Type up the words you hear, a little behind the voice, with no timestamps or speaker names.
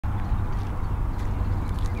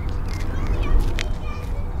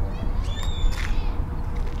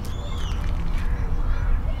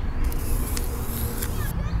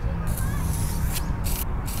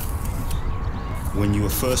you were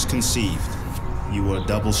first conceived, you were a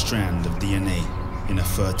double strand of DNA in a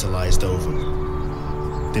fertilized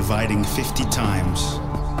ovum. Dividing 50 times,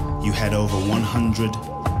 you had over 100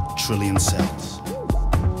 trillion cells,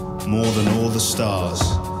 more than all the stars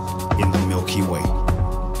in the Milky Way.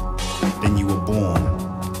 Then you were born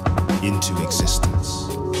into existence.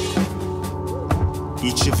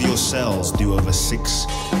 Each of your cells do over 6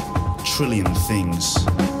 trillion things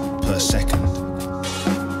per second.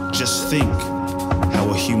 Just think how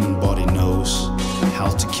a human body knows how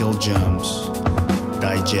to kill germs,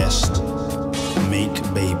 digest, make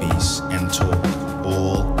babies, and talk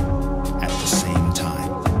all at the same time.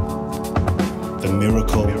 The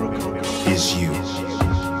miracle is you.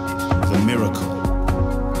 The miracle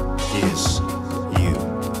is you.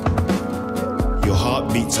 Your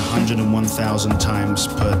heart beats 101,000 times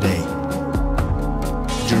per day.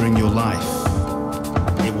 During your life,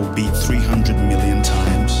 it will beat 300 million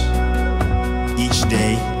times. Each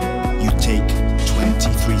day, you take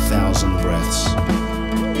 23,000 breaths.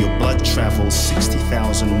 Your blood travels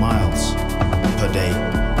 60,000 miles per day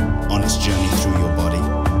on its journey through your body.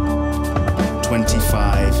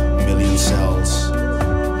 25 million cells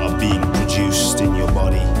are being produced in your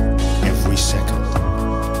body every second.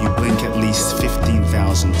 You blink at least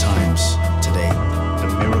 15,000 times today. The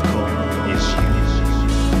miracle is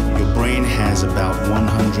you. Your brain has about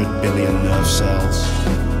 100 billion nerve cells.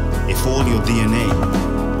 If all your DNA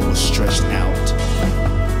was stretched out,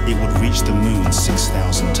 it would reach the moon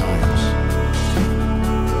 6,000 times.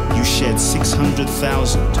 You shed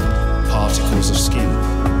 600,000 particles of skin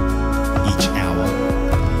each hour.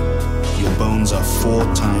 Your bones are 4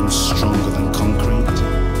 times stronger than concrete.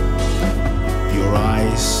 Your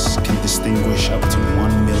eyes can distinguish up to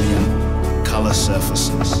 1 million color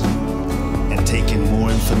surfaces and take in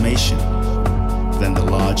more information than the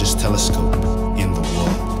largest telescope in the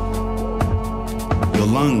world. Your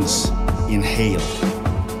lungs inhale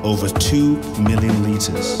over 2 million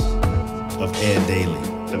liters of air daily.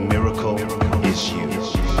 The miracle is you.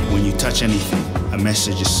 When you touch anything, a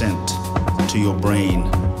message is sent to your brain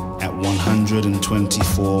at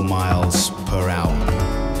 124 miles per hour.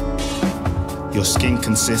 Your skin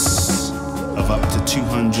consists of up to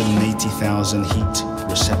 280,000 heat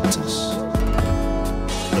receptors.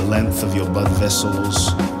 The length of your blood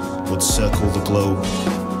vessels would circle the globe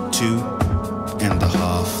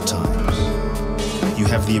 2.5 times. You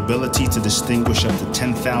have the ability to distinguish up to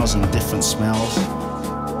 10,000 different smells,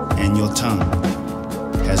 and your tongue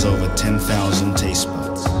has over 10,000 taste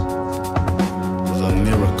buds. The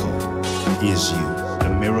miracle is you. The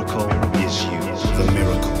miracle is you. The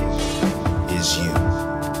miracle is you.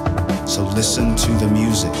 So listen to the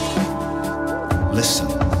music. Listen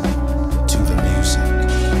to the music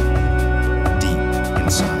deep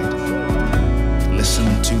inside. Listen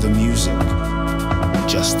to the music.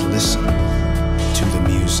 Just listen to the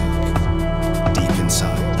music deep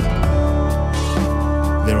inside.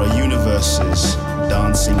 There are universes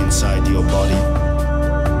dancing inside your body.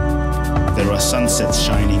 There are sunsets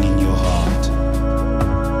shining in your heart.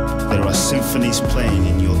 There are symphonies playing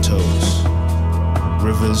in your toes.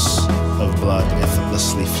 Rivers of blood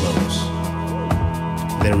effortlessly flows.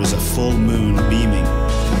 There is a full moon beaming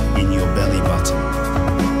in your belly button.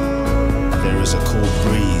 There is a cold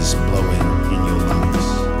breeze blowing in your lungs.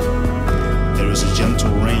 There is a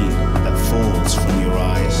gentle rain that falls from your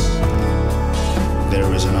eyes.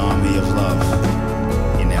 There is an army of love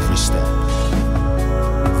in every step.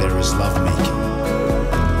 There is lovemaking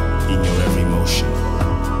in your every motion.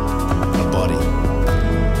 A body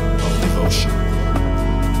of devotion.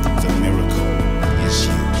 The miracle is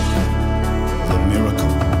you. The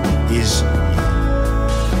miracle is you.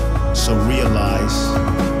 So realize,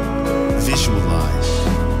 visualize,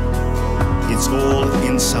 it's all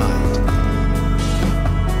inside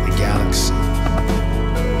a galaxy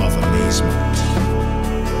of amazement.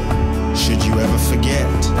 Should you ever forget,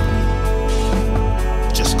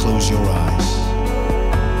 just close your eyes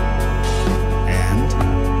and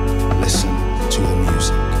listen to the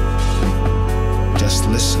music. Just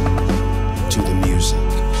listen to the music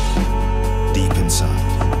deep inside.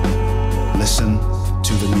 Listen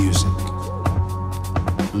to the music.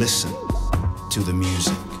 Listen to the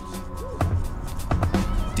music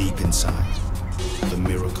deep inside. The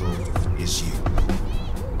miracle is you.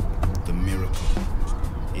 The miracle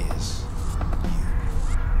is